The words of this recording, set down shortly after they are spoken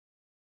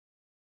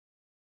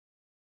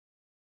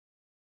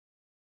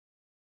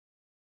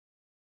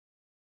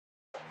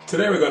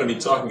Today we're going to be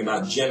talking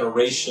about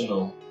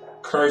generational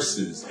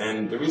curses,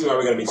 and the reason why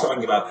we're going to be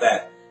talking about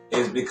that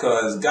is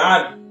because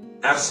God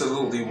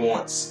absolutely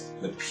wants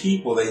the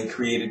people that He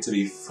created to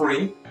be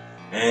free,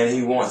 and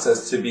He wants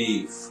us to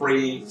be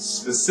free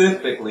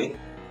specifically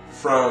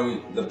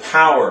from the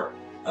power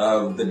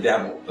of the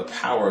devil, the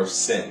power of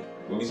sin.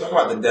 When we talk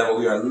about the devil,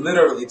 we are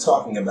literally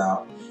talking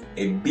about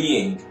a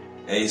being,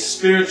 a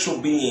spiritual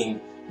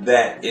being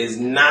that does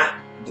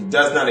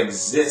not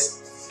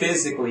exist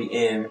physically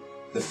in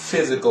the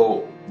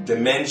physical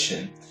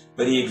dimension,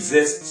 but he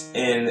exists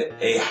in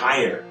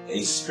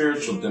a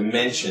spiritual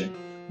dimension,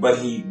 but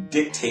he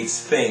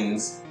dictates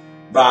things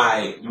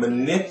by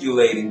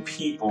manipulating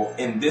people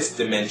in this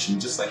dimension,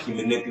 just like he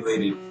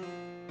manipulated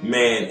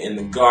man in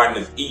the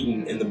Garden of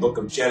Eden in the book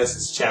of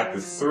Genesis chapter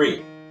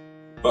 3.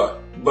 But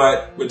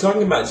we're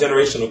talking about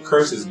generational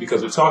curses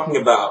because we're talking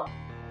about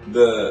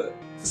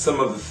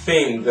some of the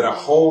things that are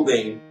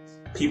holding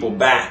people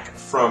back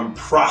from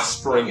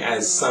prospering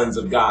as sons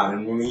of God.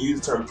 And when we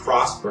use the term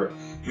prosper,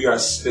 we are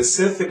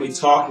specifically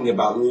talking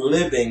about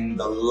living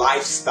the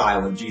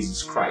lifestyle of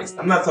Jesus Christ.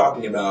 I'm not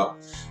talking about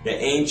the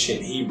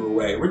ancient Hebrew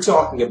way. We're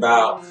talking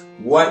about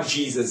what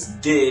Jesus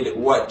did,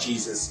 what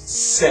Jesus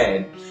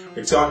said.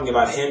 We're talking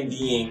about Him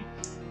being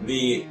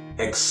the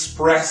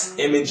express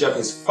image of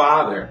His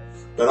Father,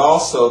 but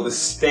also the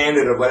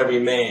standard of what every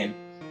man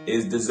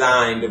is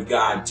designed of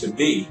God to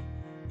be.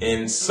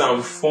 In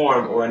some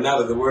form or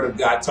another, the Word of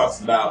God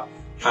talks about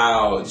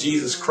how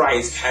Jesus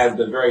Christ has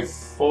the very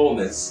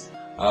fullness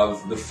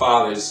of the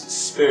Father's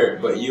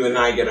Spirit, but you and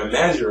I get a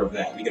measure of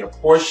that. We get a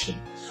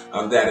portion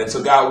of that, and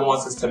so God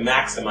wants us to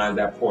maximize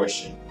that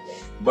portion.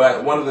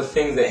 But one of the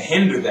things that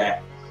hinder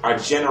that are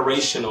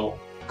generational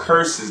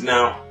curses.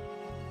 Now,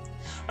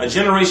 a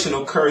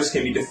generational curse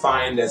can be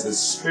defined as a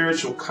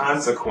spiritual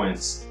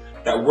consequence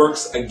that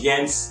works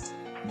against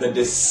the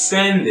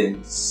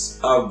descendants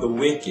of the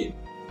wicked.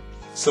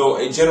 So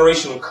a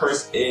generational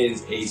curse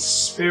is a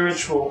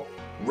spiritual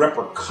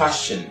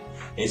repercussion,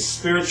 a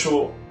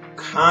spiritual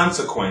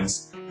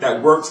consequence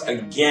that works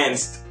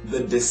against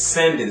the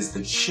descendants,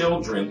 the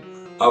children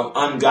of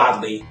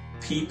ungodly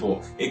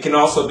people. It can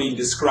also be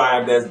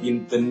described as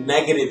the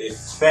negative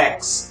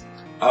effects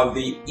of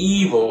the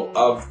evil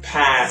of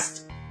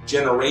past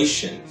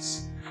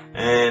generations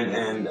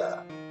and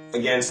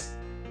against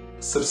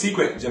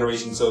subsequent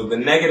generations. So the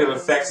negative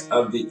effects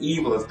of the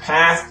evil of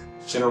past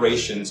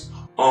generations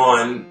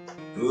on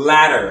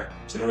latter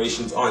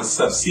generations, on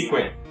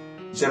subsequent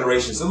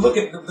generations. So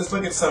let's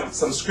look at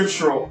some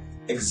scriptural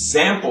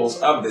examples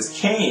of this.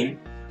 Cain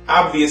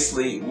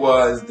obviously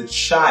was the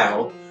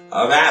child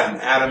of Adam.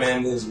 Adam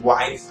and his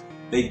wife,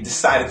 they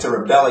decided to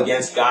rebel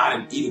against God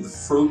and eat of the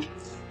fruit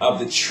of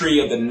the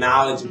tree of the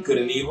knowledge of good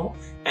and evil.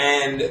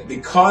 And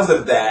because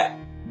of that,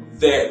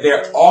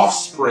 their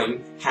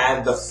offspring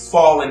had the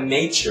fallen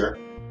nature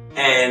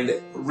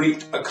and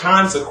reaped a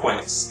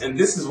consequence. And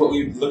this is what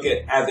we look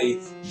at as a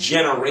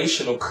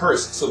generational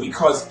curse. So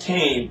because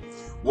Cain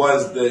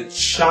was the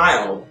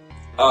child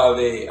of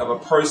a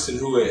person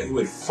who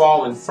had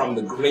fallen from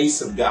the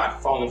grace of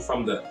God, fallen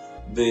from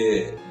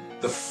the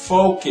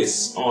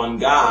focus on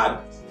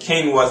God,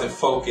 Cain wasn't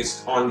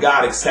focused on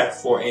God except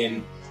for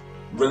in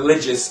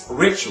religious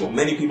ritual.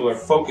 Many people are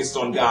focused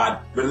on God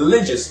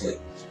religiously,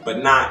 but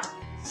not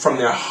from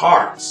their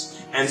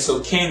hearts. And so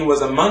Cain was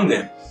among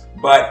them.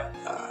 But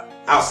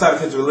outside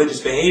of his religious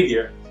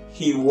behavior,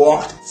 he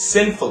walked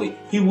sinfully.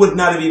 He would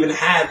not have even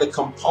had the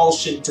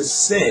compulsion to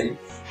sin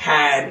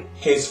had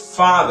his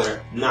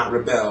father not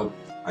rebelled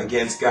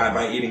against God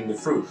by eating the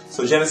fruit.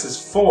 So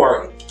Genesis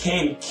 4,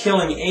 Cain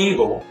killing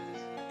Abel,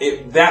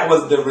 that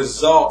was the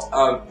result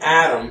of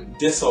Adam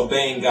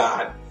disobeying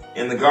God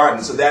in the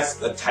garden. So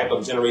that's a type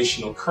of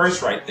generational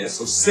curse right there.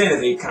 So sin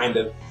is a kind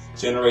of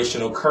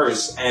generational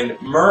curse, and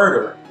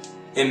murder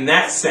in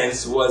that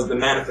sense was the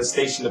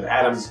manifestation of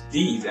Adam's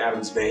deeds,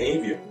 Adam's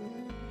behavior.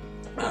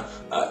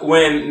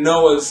 When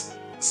Noah's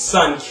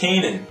son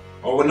Canaan,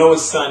 or when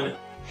Noah's son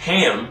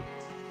Ham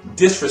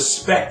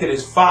disrespected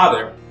his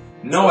father,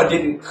 Noah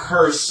didn't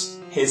curse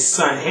his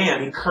son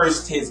Ham.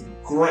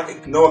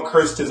 Noah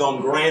cursed his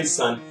own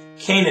grandson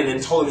Canaan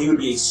and told him he would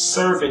be a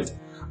servant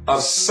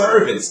of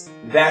servants.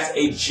 That's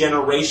a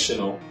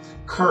generational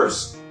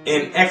curse.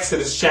 In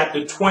Exodus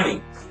chapter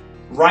 20,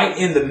 right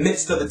in the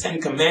midst of the Ten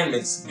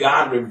Commandments,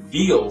 God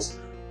reveals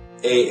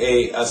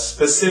a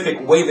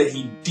specific way that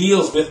He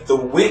deals with the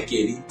wicked.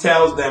 He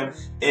tells them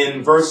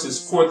in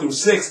verses 4 through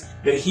 6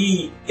 that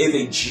He is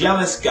a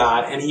jealous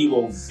God and He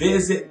will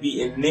visit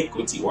the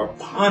iniquity or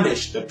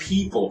punish the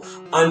people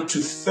unto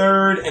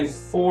third and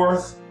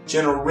fourth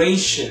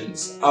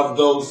generations of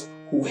those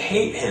who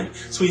hate Him.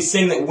 So He's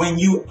saying that when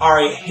you are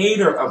a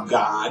hater of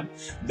God,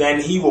 then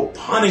He will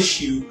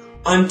punish you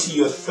unto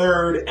your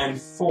third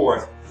and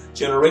fourth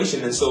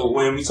generation. And so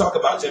when we talk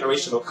about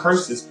generational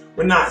curses,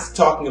 we're not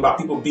talking about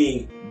people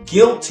being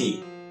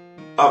guilty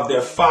of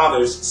their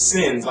father's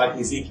sins like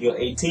Ezekiel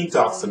 18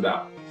 talks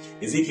about.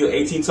 Ezekiel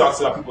 18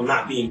 talks about people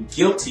not being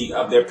guilty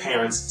of their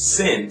parents'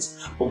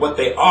 sins, but what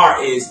they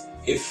are is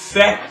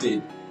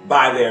affected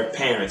by their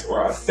parents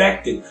or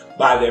affected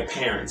by their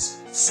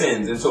parents'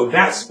 sins. And so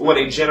that's what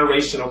a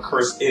generational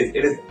curse is.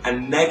 It is a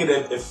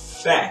negative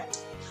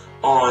effect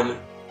on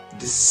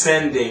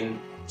descending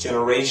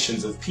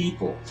generations of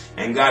people.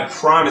 And God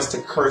promised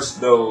to curse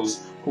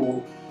those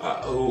who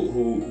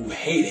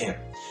hate him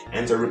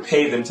and to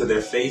repay them to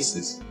their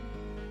faces.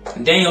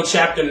 In Daniel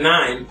chapter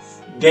 9,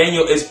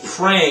 Daniel is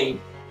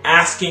praying,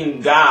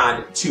 asking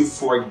God to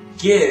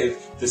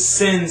forgive the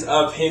sins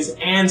of his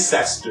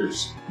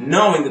ancestors,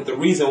 knowing that the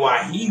reason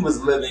why he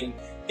was living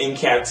in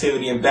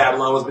captivity in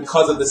Babylon was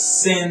because of the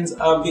sins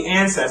of the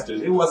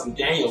ancestors. It wasn't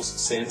Daniel's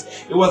sins.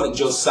 It wasn't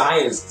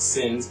Josiah's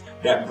sins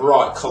that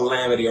brought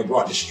calamity or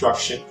brought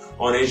destruction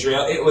on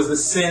Israel. It was the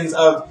sins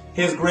of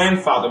his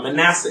grandfather,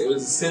 Manasseh. It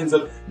was the sins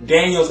of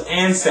Daniel's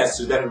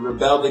ancestors that had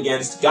rebelled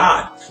against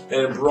God, that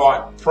had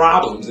brought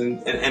problems.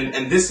 And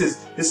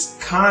this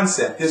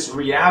concept, this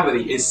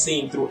reality is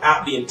seen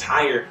throughout the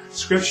entire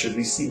scriptures.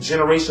 We see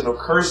generational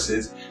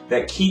curses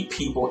that keep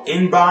people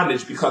in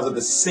bondage because of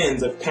the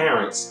sins of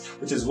parents,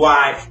 which is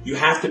why you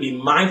have to be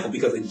mindful,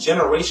 because a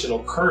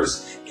generational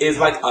curse is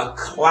like a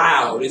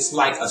cloud. It's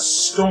like a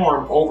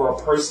storm over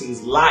a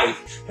person's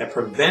life that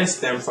prevents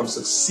them from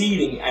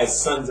succeeding as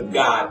sons of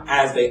God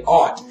as they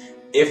ought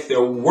if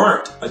there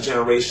weren't a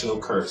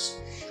generational curse.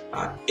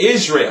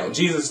 Israel,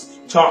 Jesus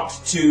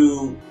talked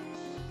to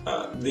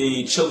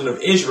the children of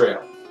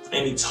Israel,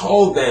 and he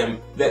told them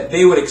that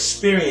they would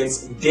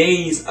experience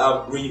days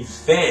of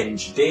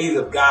revenge, days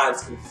of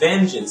God's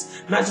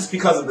vengeance, not just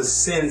because of the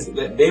sins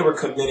that they were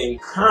committing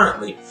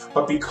currently,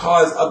 but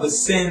because of the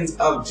sins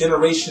of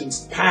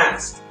generations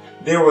past.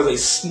 There was a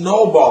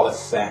snowball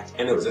effect,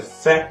 and it was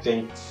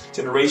affecting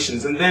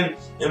generations. And then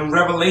in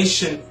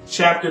Revelation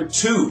chapter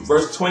 2,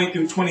 verse 20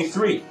 through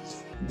 23,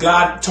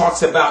 God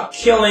talks about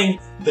killing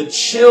the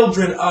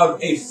children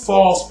of a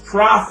false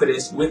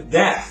prophetess with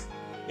death.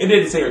 It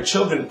didn't say her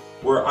children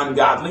were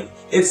ungodly.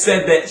 It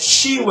said that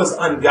she was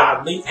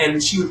ungodly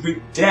and she would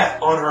reap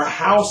death on her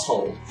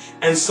household.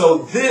 And so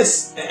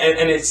this,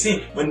 and it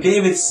seemed when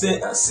David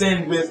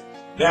sinned with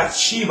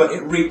Bathsheba,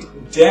 it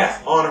reaped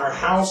death on her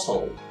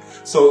household.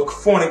 So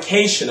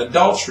fornication,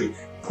 adultery,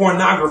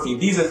 pornography,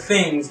 these are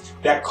things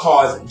that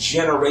cause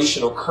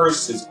generational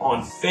curses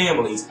on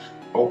families,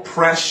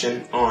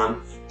 oppression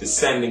on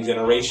descending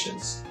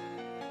generations.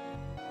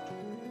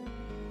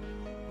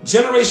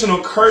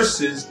 Generational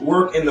curses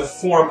work in the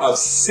form of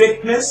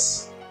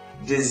sickness,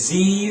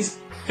 disease,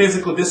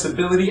 physical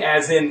disability,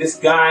 as in this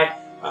guy,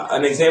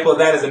 an example of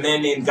that is a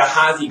man named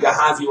Gehazi.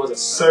 Gehazi was a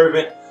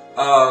servant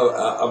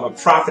of a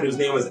prophet whose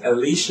name was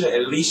Elisha.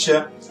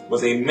 Elisha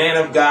was a man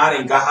of God,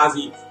 and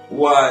Gehazi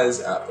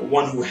was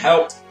one who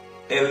helped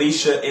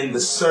Elisha in the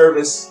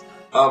service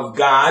of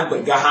God.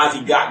 But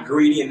Gehazi got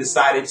greedy and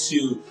decided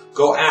to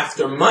go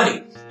after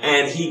money,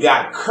 and he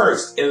got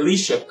cursed.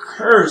 Elisha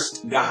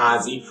cursed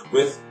Gehazi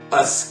with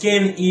a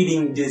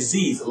skin-eating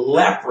disease,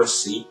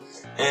 leprosy,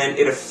 and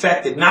it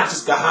affected not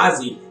just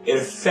Gehazi, it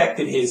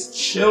affected his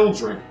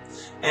children.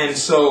 And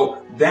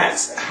so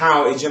that's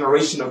how a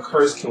generational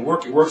curse can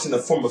work. It works in the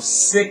form of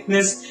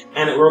sickness,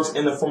 and it works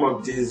in the form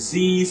of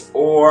disease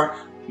or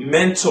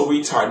mental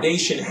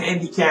retardation,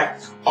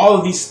 handicap. All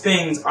of these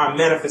things are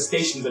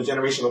manifestations of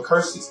generational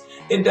curses.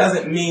 It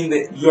doesn't mean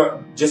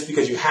that just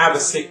because you have a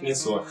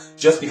sickness or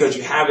just because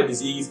you have a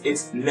disease,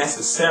 it's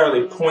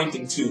necessarily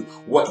pointing to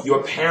what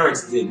your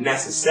parents did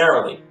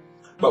necessarily.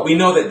 But we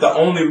know that the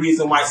only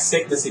reason why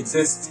sickness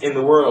exists in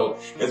the world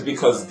is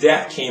because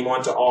death came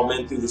onto all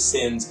men through the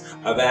sins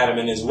of Adam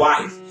and his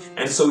wife.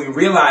 And so we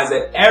realize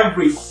that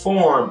every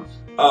form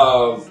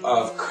of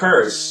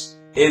curse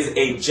is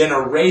a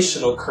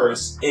generational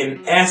curse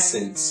in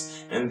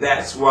essence. And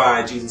that's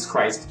why Jesus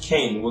Christ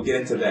came. We'll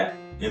get into that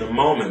in a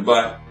moment.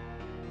 But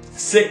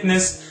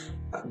sickness,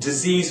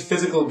 disease,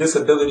 physical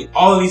disability,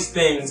 all of these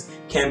things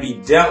can be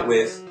dealt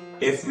with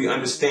if we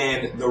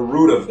understand the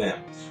root of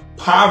them.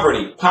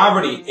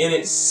 Poverty in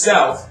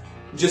itself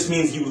just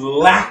means you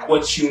lack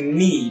what you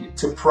need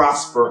to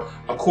prosper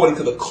according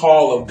to the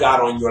call of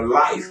God on your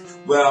life.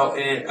 Well,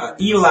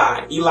 and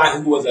Eli,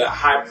 who was a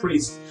high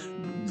priest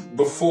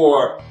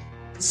before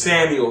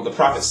Samuel, the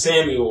prophet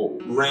Samuel,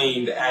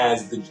 reigned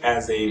as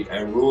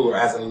a ruler,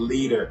 as a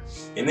leader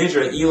in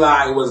Israel.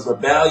 Eli was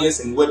rebellious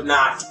and would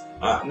not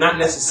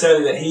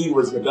necessarily that he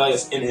was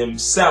rebellious in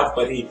himself,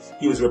 but he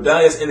was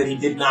rebellious in that he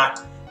did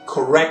not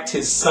correct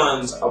his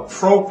sons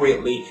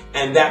appropriately,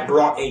 and that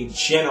brought a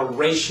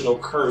generational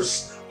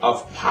curse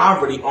of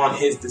poverty on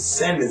his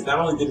descendants. Not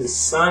only did his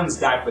sons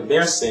die for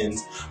their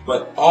sins,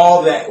 but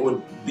all that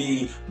would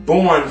be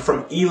born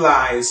from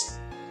Eli's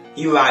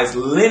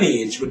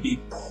lineage would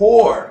be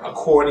poor,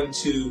 according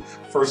to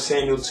 1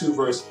 Samuel 2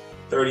 verse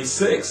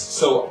 36.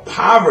 So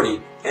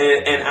poverty,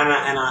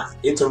 and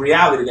it's a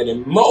reality that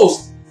in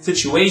most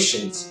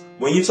situations,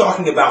 when you're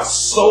talking about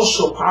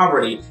social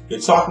poverty, you're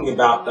talking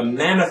about the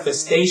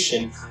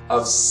manifestation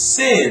of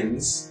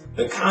sins,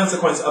 the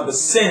consequence of the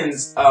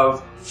sins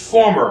of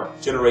former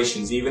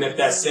generations, even if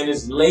that sin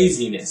is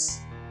laziness.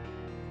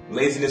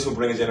 Laziness will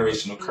bring a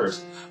generational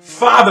curse.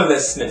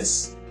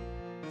 Fatherlessness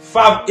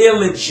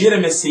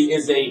Illegitimacy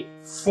is a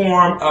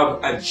form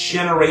of a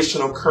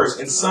generational curse.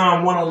 In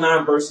Psalm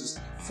 109 verses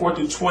 4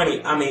 through 20,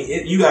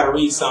 you got to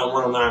read Psalm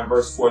 109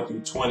 verse 4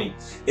 through 20.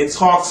 It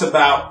talks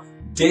about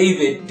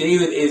David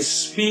is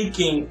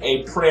speaking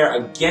a prayer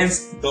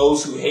against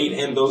those who hate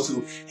him, those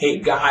who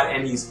hate God,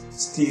 and he's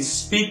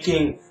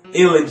speaking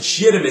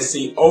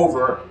illegitimacy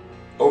over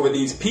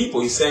these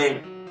people. He's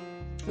saying,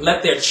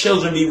 let their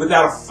children be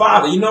without a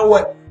father. You know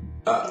what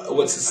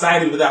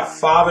society without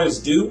fathers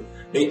do?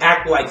 They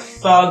act like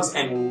thugs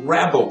and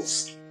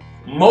rebels.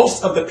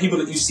 Most of the people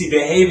that you see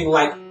behaving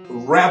like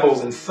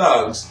rebels and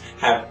thugs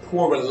have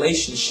poor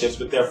relationships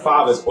with their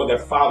fathers, or their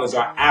fathers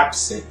are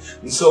absent.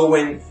 And so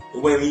when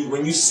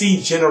you see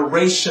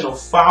generational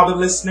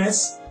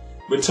fatherlessness,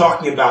 we're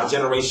talking about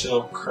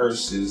generational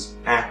curses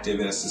active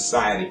in a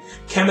society.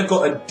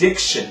 Chemical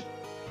addiction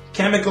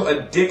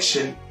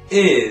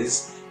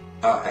is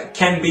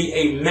can be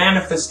a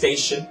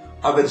manifestation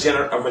of a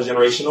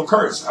generational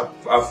curse.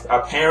 A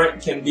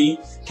parent can be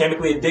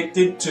chemically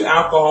addicted to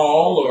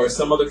alcohol or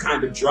some other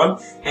kind of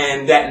drug,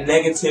 and that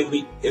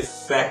negatively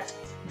affect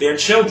their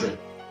children.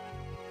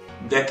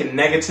 That can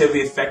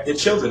negatively affect their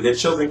children. Their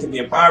children can be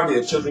in poverty.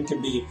 Their children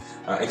can be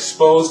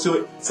exposed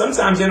to it.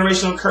 Sometimes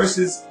generational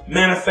curses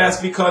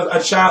manifest because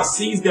a child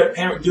sees their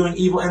parent doing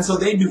evil, and so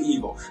they do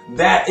evil.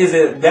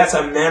 That's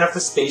a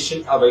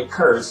manifestation of a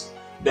curse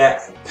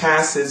that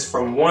passes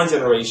from one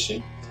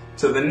generation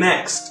to the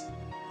next.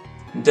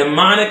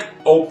 Demonic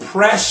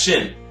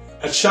oppression.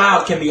 A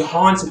child can be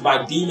haunted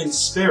by demon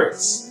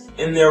spirits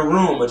in their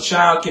room. A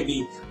child can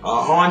be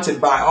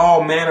haunted by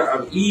all manner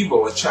of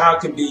evil. A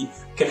child can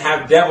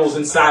have devils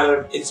inside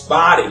of its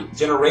body.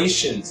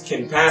 Generations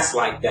can pass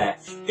like that.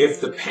 If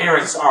the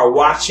parents are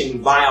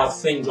watching vile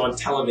things on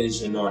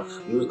television,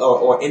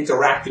 or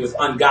interacting with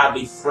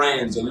ungodly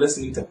friends, or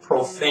listening to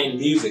profane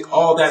music,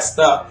 all that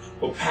stuff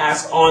will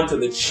pass on to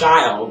the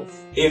child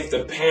if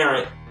the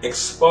parent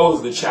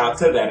expose the child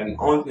to that. And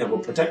the only thing that will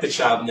protect the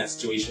child in that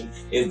situation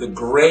is the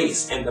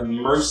grace and the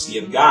mercy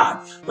of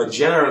God. But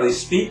generally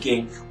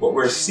speaking, what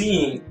we're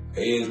seeing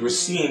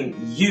is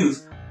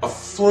youth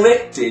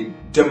afflicted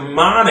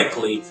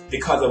demonically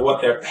because of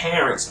what their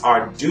parents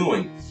are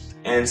doing.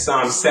 And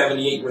Psalm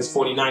 78 verse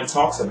 49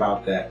 talks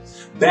about that.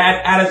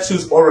 Bad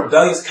attitudes or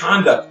rebellious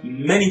conduct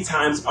many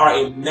times are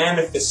a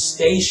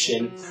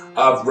manifestation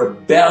of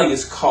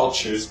rebellious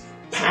cultures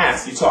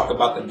past. You talk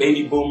about the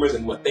baby boomers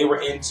and what they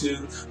were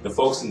into, the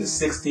folks in the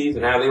 60s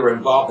and how they were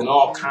involved in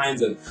all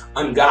kinds of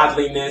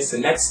ungodliness,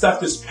 and that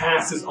stuff just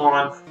passes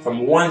on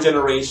from one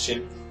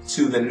generation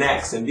to the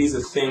next. And these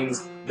are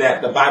things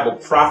that the Bible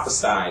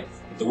prophesied.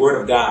 The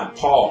Word of God,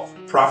 Paul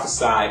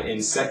prophesied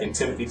in 2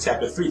 Timothy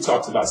chapter 3,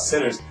 talks about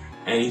sinners,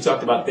 and he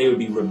talked about they would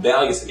be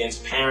rebellious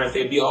against parents.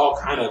 They'd be all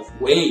kind of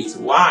ways.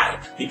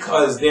 Why?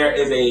 Because there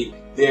is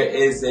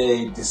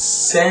a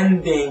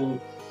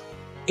descending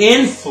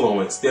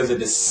influence. There's a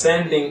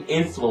descending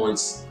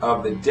influence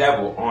of the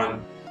devil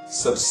on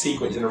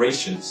subsequent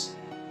generations.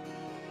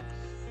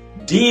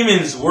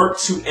 Demons work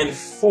to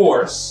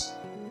enforce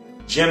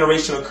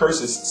generational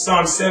curses.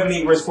 Psalm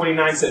 78 verse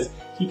 49 says,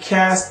 he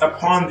cast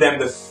upon them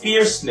the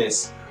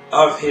fierceness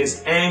of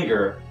his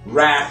anger,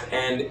 wrath,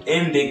 and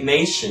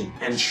indignation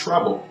and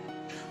trouble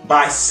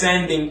by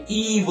sending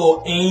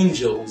evil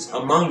angels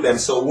among them.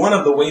 So one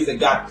of the ways that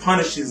God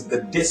punishes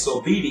the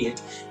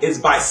disobedient is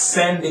by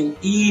sending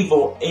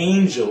evil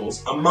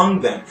angels among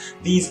them.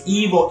 These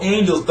evil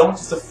angels don't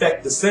just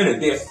affect the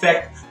sinners, they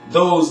affect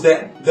those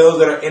that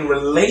are in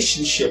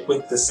relationship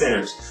with the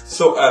sinners.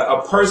 So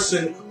a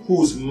person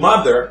whose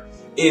mother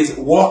is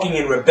walking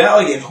in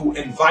rebellion, who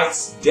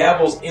invites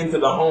devils into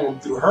the home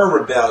through her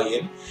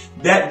rebellion,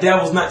 that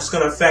devil's not just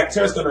going to affect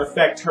her, it's going to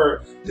affect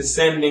her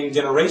descending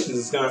generations.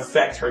 It's going to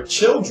affect her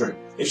children.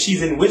 If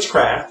she's in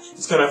witchcraft,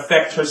 it's going to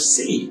affect her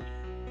seed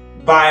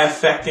by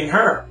affecting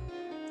her.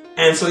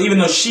 And so even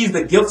though she's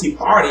the guilty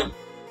party,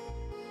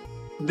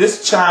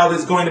 this child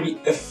is going to be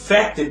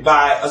affected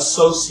by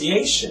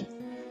association.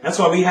 That's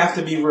why we have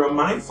to be real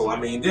mindful. I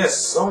mean, there's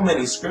so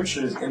many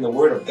scriptures in the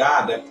Word of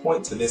God that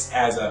point to this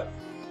as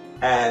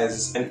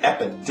an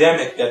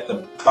epidemic that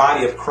the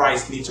body of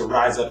Christ needs to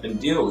rise up and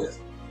deal with.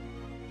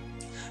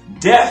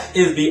 Death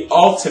is the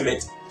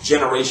ultimate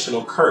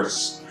generational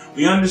curse.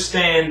 We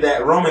understand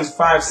that Romans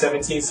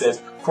 5:17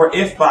 says, for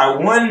if by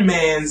one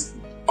man's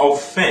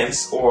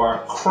offense or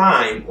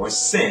crime or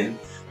sin,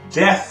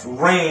 death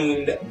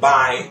reigned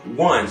by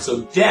one.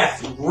 So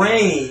death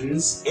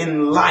reigns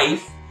in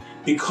life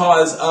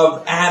because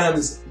of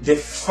Adam's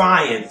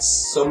defiance.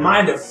 So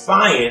my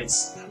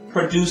defiance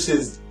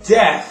produces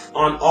death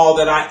on all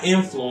that I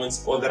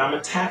influence or that I'm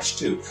attached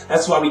to.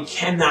 That's why we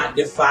cannot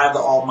defy the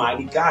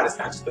Almighty God. It's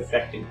not just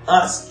affecting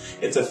us,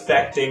 it's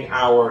affecting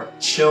our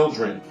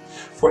children.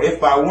 For if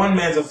by one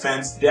man's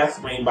offense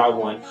death reigned by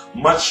one,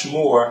 much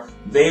more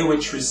they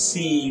which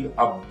receive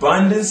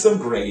abundance of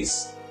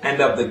grace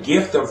and of the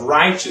gift of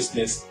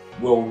righteousness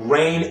will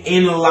reign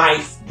in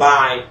life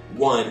by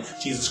one,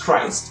 Jesus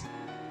Christ.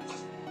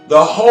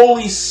 The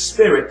Holy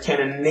Spirit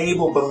can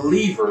enable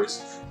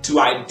believers to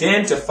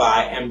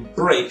identify and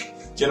break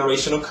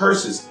generational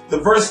curses. The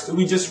verse that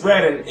we just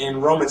read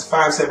in Romans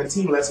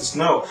 5:17 lets us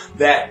know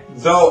that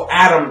though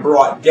Adam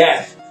brought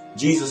death,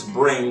 Jesus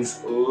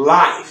brings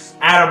life.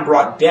 Adam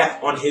brought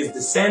death on his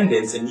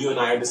descendants, and you and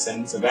I are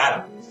descendants of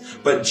Adam.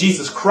 But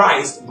Jesus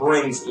Christ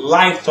brings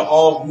life to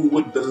all who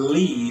would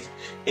believe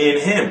in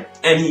him.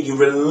 And he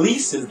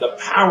releases the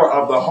power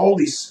of the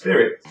Holy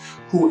Spirit,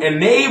 who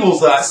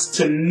enables us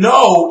to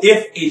know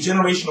if a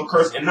generational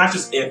curse, and not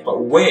just if,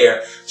 but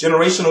where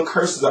generational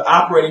curses are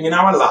operating in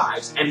our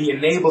lives. And he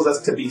enables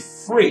us to be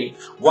free.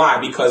 Why?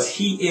 Because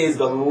he is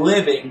the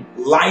living,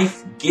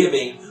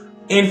 life-giving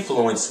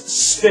influence,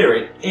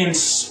 spirit,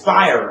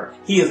 inspirer.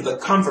 He is the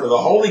comforter. The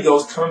Holy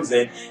Ghost comes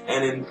in,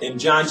 and in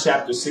John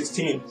chapter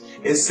 16,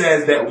 it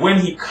says that when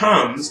he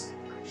comes,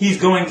 he's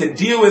going to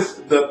deal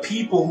with the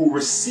people who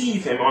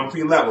receive him on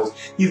three levels.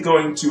 He's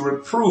going to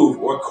reprove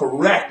or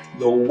correct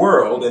the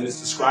world, and it's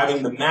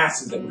describing the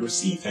masses that would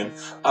receive him,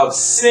 of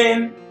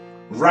sin,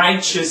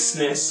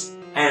 righteousness,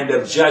 and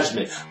of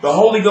judgment. The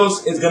Holy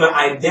Ghost is going to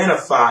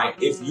identify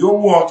if you're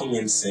walking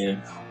in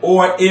sin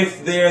or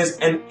if there's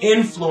an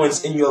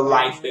influence in your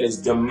life that is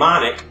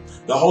demonic.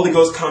 The Holy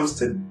Ghost comes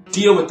to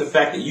deal with the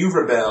fact that you've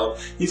rebelled.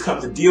 He's come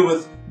to deal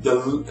with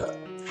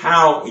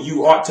how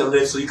you ought to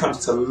live. So he comes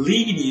to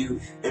lead you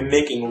in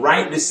making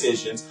right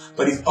decisions,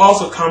 but he's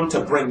also come to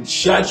bring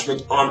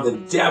judgment on the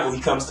devil.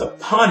 He comes to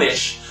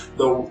punish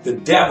the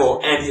devil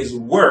and his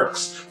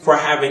works for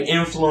having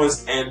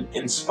influenced and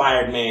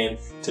inspired man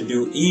to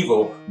do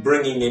evil,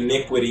 bringing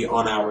iniquity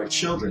on our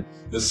children.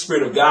 The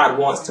Spirit of God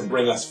wants to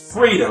bring us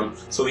freedom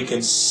so we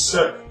can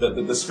serve.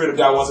 The Spirit of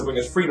God wants to bring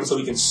us freedom so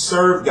we can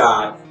serve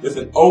God with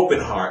an open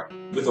heart,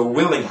 with a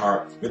willing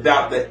heart,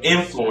 without the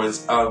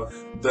influence of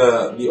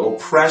the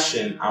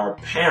oppression our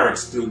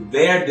parents through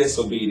their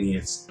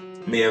disobedience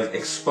may have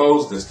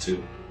exposed us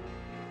to.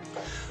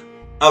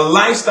 A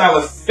lifestyle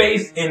of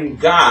faith in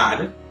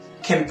God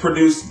can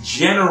produce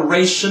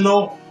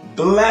generational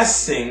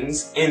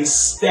blessings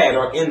instead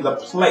or in the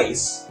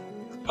place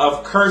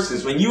of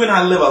curses. When you and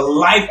I live a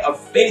life of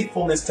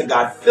faithfulness to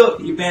God, Philip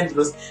the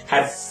evangelist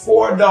had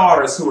 4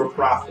 daughters who were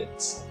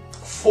prophets.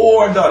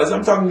 4 daughters.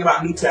 I'm talking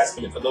about New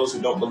Testament for those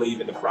who don't believe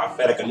in the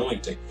prophetic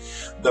anointing.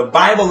 The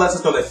Bible lets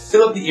us know that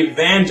Philip the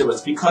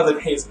evangelist, because of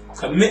his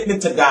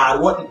commitment to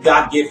God, what did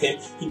God give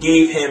him? He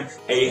gave him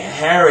a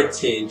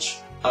heritage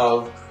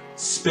of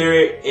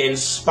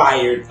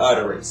Spirit-inspired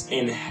utterance,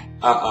 in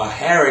a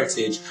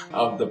heritage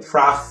of the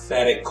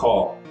prophetic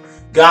call.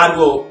 God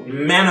will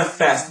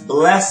manifest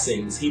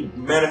blessings. He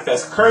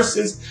manifests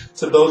curses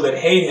to those that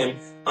hate him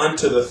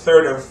unto the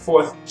 3rd and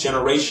 4th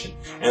generation.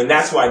 And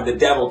that's why the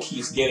devil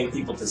keeps getting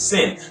people to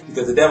sin,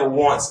 because the devil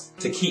wants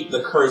to keep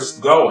the curse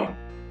going.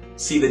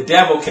 See, the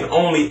devil can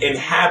only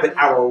inhabit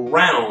our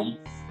realm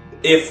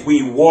if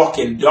we walk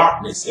in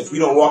darkness. If we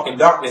don't walk in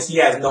darkness, he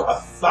has no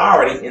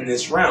authority in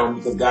this realm,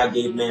 because God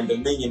gave man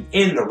dominion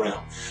in the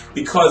realm.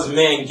 Because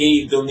man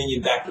gave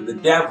dominion back to the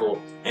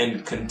devil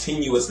and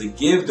continuously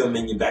give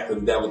dominion back to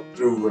the devil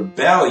through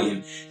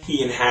rebellion,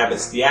 he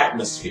inhabits the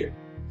atmosphere.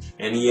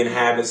 And he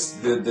inhabits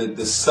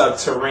the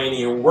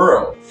subterranean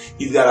world.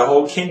 He's got a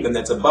whole kingdom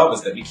that's above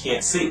us that we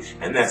can't see,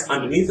 and that's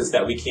underneath us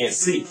that we can't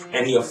see.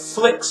 And he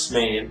afflicts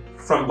man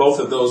from both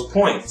of those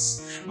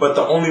points. But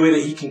the only way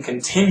that he can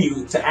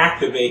continue to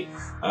activate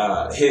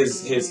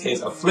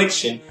his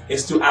affliction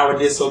is through our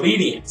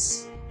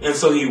disobedience. And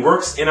so he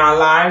works in our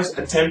lives,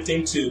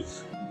 attempting to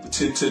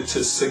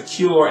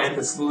secure and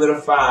to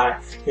solidify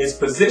his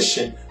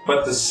position.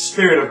 But the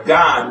Spirit of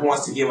God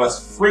wants to give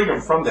us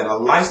freedom from that. A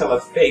lifestyle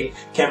of faith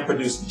can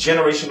produce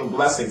generational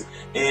blessings.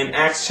 In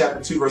Acts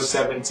chapter 2 verse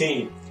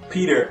 17,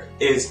 Peter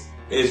is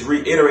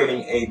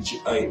reiterating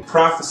a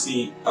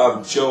prophecy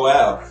of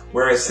Joel,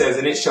 where it says,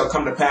 "And it shall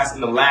come to pass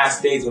in the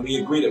last days," and we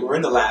agree that we're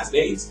in the last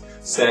days,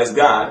 says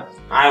God,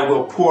 "I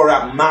will pour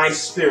out my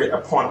Spirit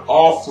upon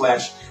all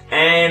flesh,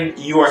 and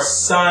your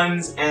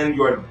sons and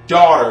your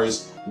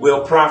daughters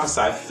will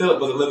prophesy." Philip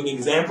was a living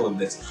example of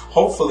this.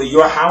 Hopefully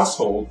your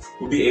household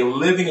will be a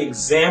living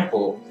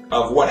example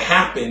of what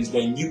happens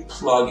when you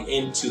plug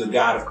into the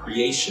God of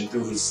creation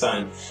through his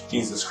Son,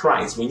 Jesus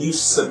Christ. When you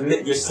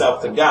submit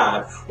yourself to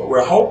God, what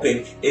we're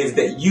hoping is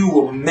that you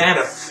will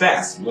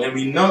manifest. When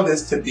we know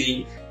this to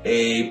be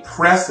a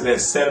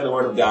precedent set in the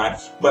Word of God,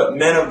 but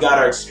men of God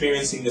are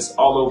experiencing this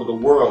all over the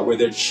world, where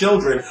their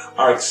children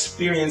are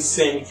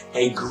experiencing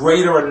a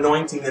greater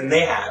anointing than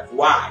they have.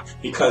 Why?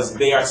 Because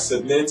they are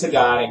submitted to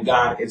God, and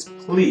God is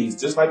pleased,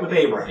 just like with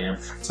Abraham,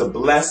 to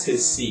bless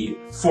his seed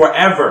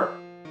forever.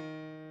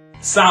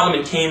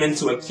 Solomon came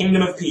into a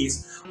kingdom of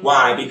peace.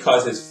 Why?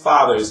 Because his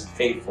father's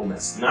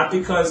faithfulness. Not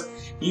because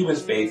he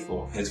was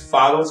faithful. His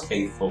father was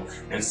faithful,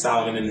 and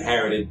Solomon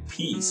inherited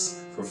peace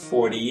for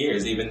 40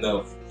 years, even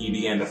though he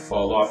began to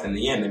fall off in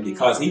the end. And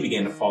because he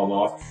began to fall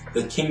off,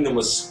 the kingdom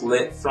was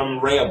split from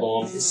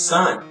Rehoboam, his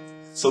son.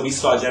 So we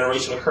saw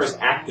generational curse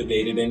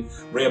activated in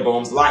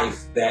Rehoboam's life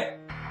that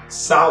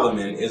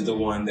Solomon is the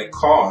one that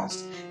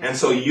caused. And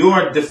so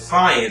your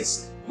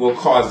defiance will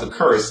cause the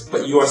curse,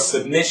 but your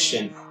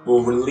submission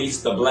will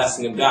release the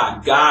blessing of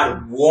God.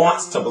 God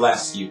wants to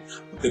bless you.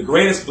 The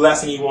greatest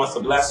blessing He wants to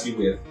bless you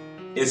with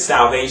is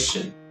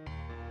salvation.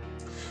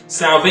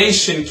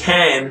 Salvation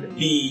can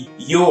be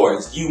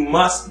yours. You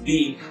must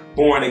be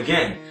born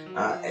again.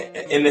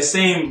 In the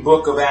same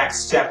book of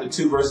Acts, chapter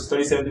 2, verses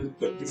 37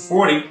 to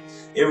 40,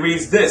 it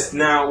reads this.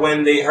 Now,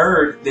 when they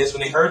heard this,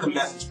 when they heard the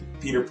message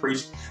Peter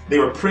preached, they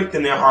were pricked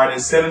in their heart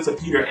and said unto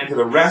Peter and to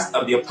the rest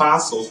of the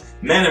apostles,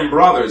 Men and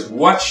brothers,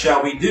 what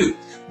shall we do?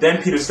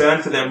 Then Peter said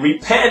unto them,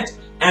 Repent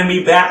and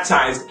be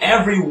baptized,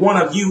 every one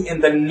of you, in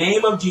the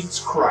name of Jesus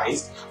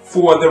Christ,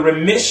 for the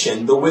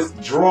remission, the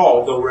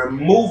withdrawal, the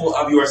removal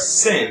of your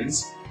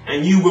sins,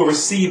 and you will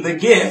receive the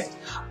gift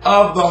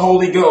of the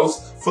Holy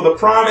Ghost. For the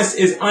promise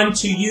is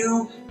unto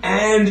you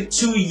and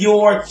to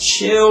your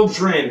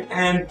children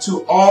and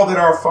to all that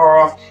are far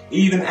off,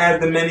 even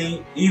as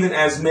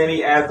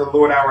many as the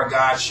Lord our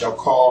God shall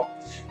call.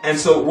 And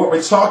so what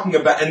we're talking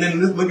about, and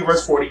then look at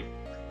verse 40.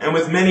 And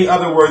with many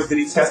other words did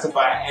he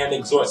testify and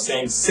exhort,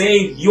 saying,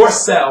 Save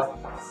yourself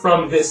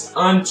from this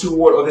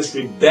untoward or this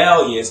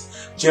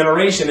rebellious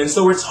generation. And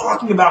so we're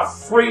talking about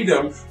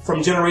freedom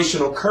from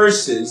generational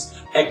curses,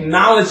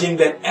 acknowledging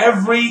that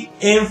every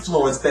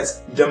influence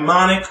that's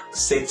demonic,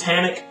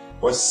 satanic,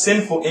 or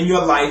sinful in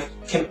your life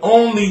can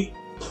only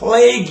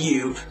plague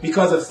you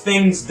because of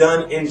things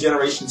done in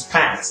generations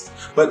past.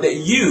 But that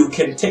you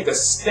can take a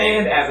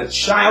stand as a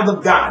child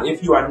of God.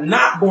 If you are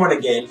not born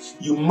again,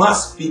 you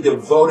must be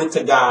devoted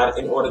to God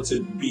in order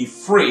to be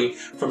free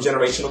from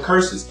generational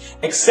curses.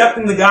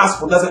 Accepting the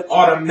gospel doesn't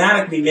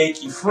automatically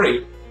make you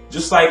free.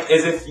 Just like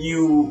as if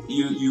you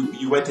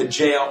went to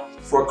jail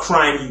for a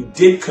crime you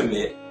did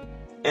commit,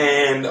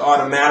 and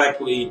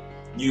automatically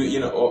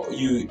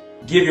you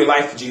give your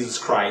life to Jesus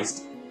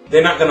Christ,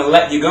 they're not going to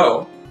let you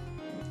go.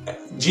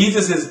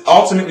 Jesus is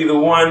ultimately the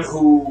one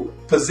who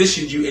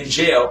positioned you in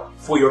jail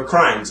for your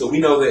crime. So we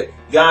know that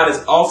God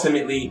is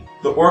ultimately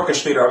the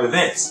orchestrator of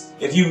events.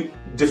 If you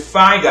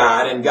defy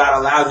God and God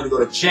allows you to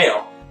go to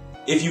jail,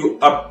 if you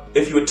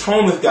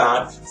atone with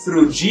God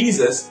through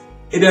Jesus,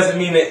 it doesn't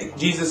mean that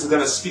Jesus is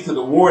going to speak to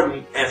the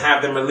warden and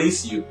have them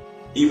release you,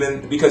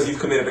 even because you've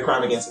committed a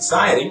crime against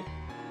society.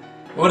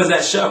 What does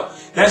that show?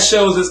 That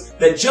shows us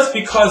that just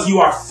because you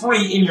are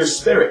free in your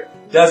spirit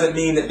doesn't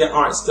mean that there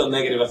aren't still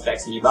negative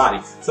effects in your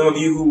body. Some of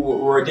you who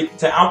were addicted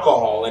to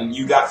alcohol and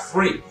you got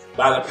free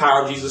by the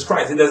power of Jesus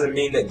Christ, it doesn't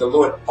mean that the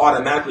Lord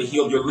automatically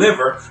healed your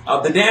liver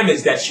of the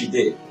damage that you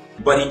did.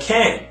 But He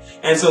can.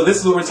 And so this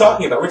is what we're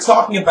talking about. We're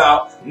talking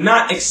about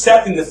not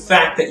accepting the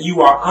fact that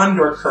you are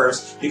under a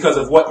curse because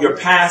of what your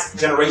past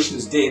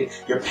generations did,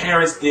 your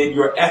parents did,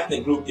 your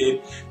ethnic group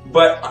did,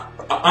 but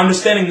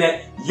understanding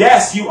that,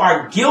 yes, you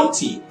are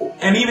guilty.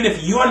 And even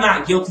if you are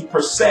not guilty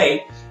per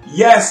se,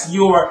 yes,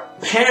 your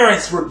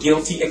parents were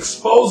guilty,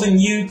 exposing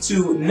you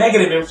to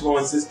negative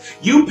influences.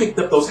 You picked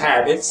up those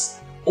habits,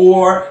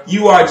 or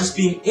you are just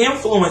being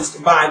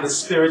influenced by the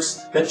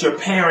spirits that your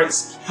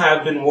parents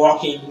have been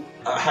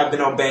have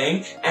been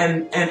obeying,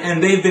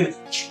 and they've been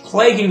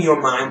plaguing your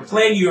mind,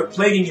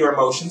 plaguing your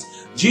emotions.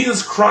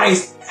 Jesus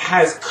Christ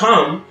has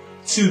come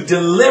to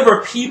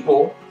deliver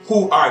people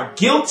who are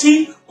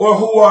guilty or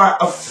who are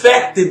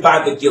affected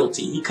by the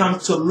guilty. He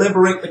comes to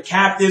liberate the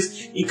captives.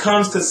 He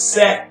comes to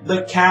set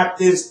the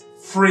captives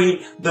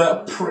free,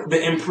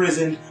 the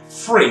imprisoned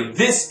free.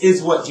 This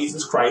is what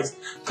Jesus Christ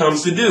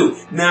comes to do.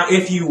 Now,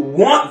 if you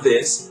want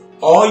this,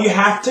 all you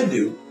have to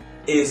do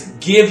is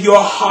give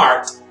your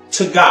heart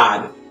to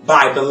God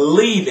by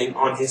believing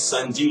on His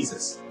Son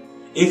Jesus.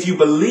 If you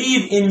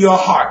believe in your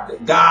heart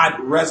that God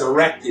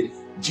resurrected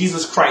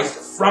Jesus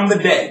Christ from the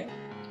dead,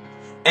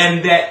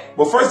 and that,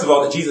 well, first of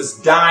all, that Jesus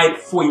died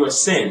for your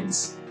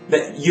sins,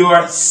 that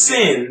your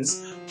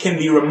sins can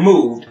be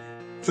removed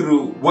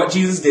through what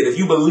Jesus did. If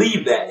you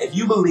believe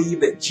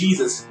that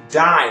Jesus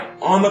died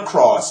on the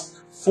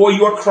cross for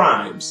your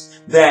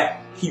crimes,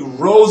 that He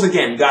rose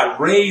again, God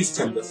raised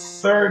Him the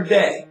third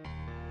day,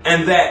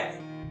 and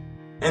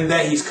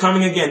that He's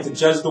coming again to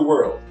judge the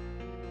world.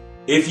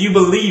 If you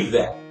believe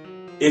that,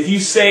 if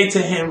you say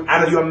to Him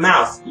out of your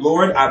mouth,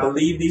 Lord, I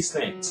believe these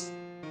things,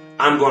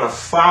 I'm going to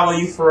follow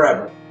you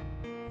forever.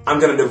 I'm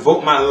going to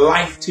devote my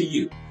life to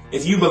you.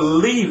 If you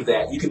believe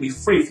that, you can be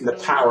free from the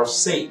power of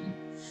Satan.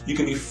 You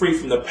can be free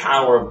from the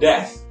power of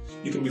death.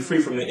 You can be free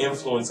from the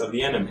influence of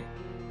the enemy.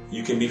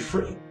 You can be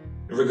free,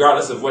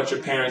 regardless of what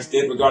your parents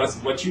did, regardless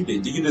of what you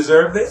did. Do you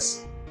deserve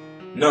this?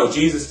 No,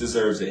 Jesus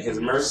deserves it. His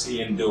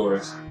mercy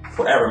endures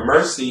forever.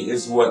 Mercy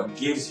is what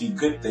gives you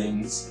good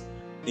things,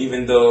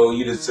 even though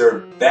you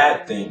deserve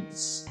bad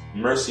things.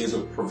 Mercy is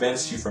what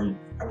prevents you from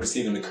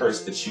receiving the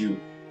curse that you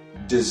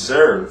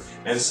deserve.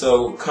 And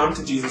so come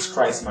to Jesus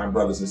Christ, my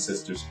brothers and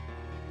sisters.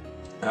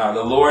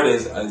 The Lord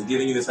is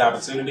giving you this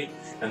opportunity.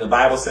 And the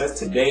Bible says,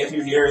 today if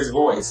you hear His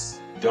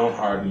voice, don't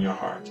harden your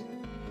heart.